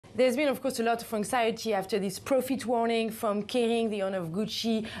There's been, of course, a lot of anxiety after this profit warning from Kering, the owner of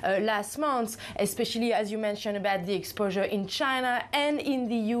Gucci, last month, especially, as you mentioned, about the exposure in China and in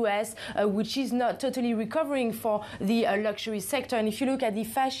the US, which is not totally recovering for the luxury sector. And if you look at the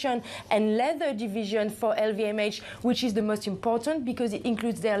fashion and leather division for LVMH, which is the most important because it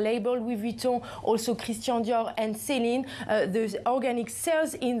includes their label, Louis Vuitton, also Christian Dior and Celine, the organic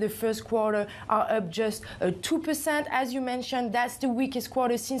sales in the first quarter are up just 2%. As you mentioned, that's the weakest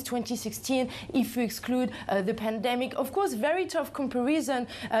quarter since 2016 if you exclude the pandemic. Of course, very tough comparison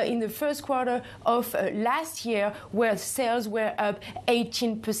in the first quarter of last year where sales were up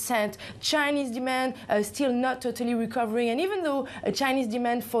 18%. Chinese demand still not totally recovering, and even though Chinese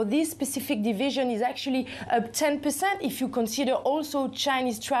demand for this specific division is actually up 10% if you consider also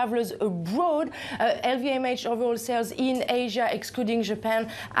Chinese travelers abroad, LVMH overall sales in Asia, excluding Japan,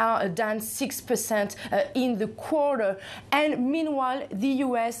 are down 6% in the quarter. And meanwhile, the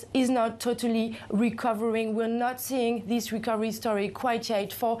US is not totally recovering. We're not seeing this recovery story quite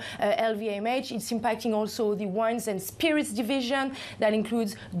yet for LVMH. It's impacting also the wines and spirits division. That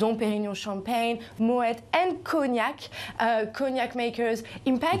includes Dom Pérignon Champagne, Moet, and Cognac. Cognac makers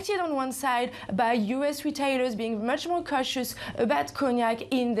impacted on one side by US retailers being much more cautious about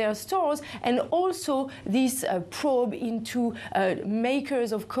cognac in their stores, and also this probe into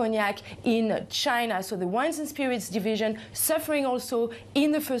makers of cognac in China. So the wines and spirits division suffering also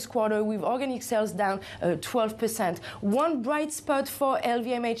in the first quarter with organic sales down 12%. One bright spot for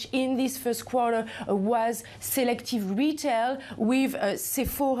LVMH in this first quarter was selective retail with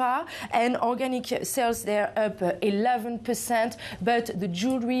Sephora, and organic sales there up 11%, but the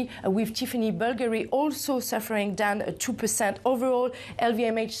jewelry with Tiffany Bulgari also suffering down 2%. Overall,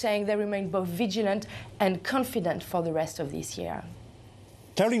 LVMH saying they remain both vigilant and confident for the rest of this year.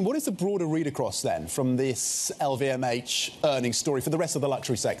 Caroline, what is the broader read across then from this LVMH earnings story for the rest of the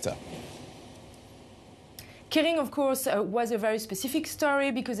luxury sector? Kering, of course, was a very specific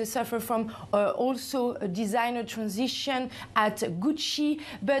story because they suffer from also a designer transition at Gucci.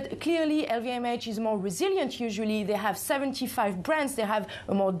 But clearly, LVMH is more resilient usually. They have 75 brands. They have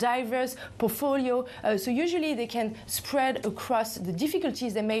a more diverse portfolio. So usually they can spread across the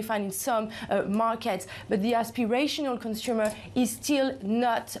difficulties they may find in some markets. But the aspirational consumer is still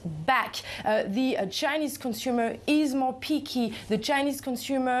not back. The Chinese consumer is more picky. The Chinese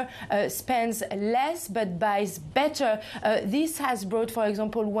consumer spends less but buys better. This has brought, for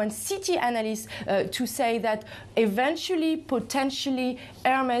example, one Citi analyst to say that eventually, potentially,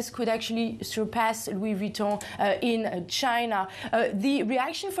 Hermes could actually surpass Louis Vuitton in China. The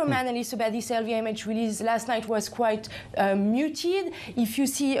reaction from analysts about this LVMH release last night was quite muted. If you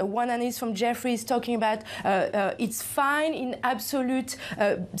see one analyst from Jefferies talking about it's fine in absolute,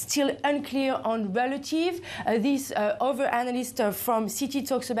 still unclear on relative. This other analyst from Citi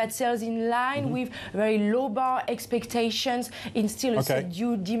talks about sales in line with very low bar expectations in still a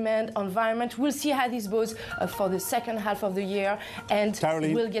subdued demand environment. We'll see how this goes for the second half of the year, and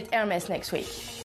we'll get Hermes next week.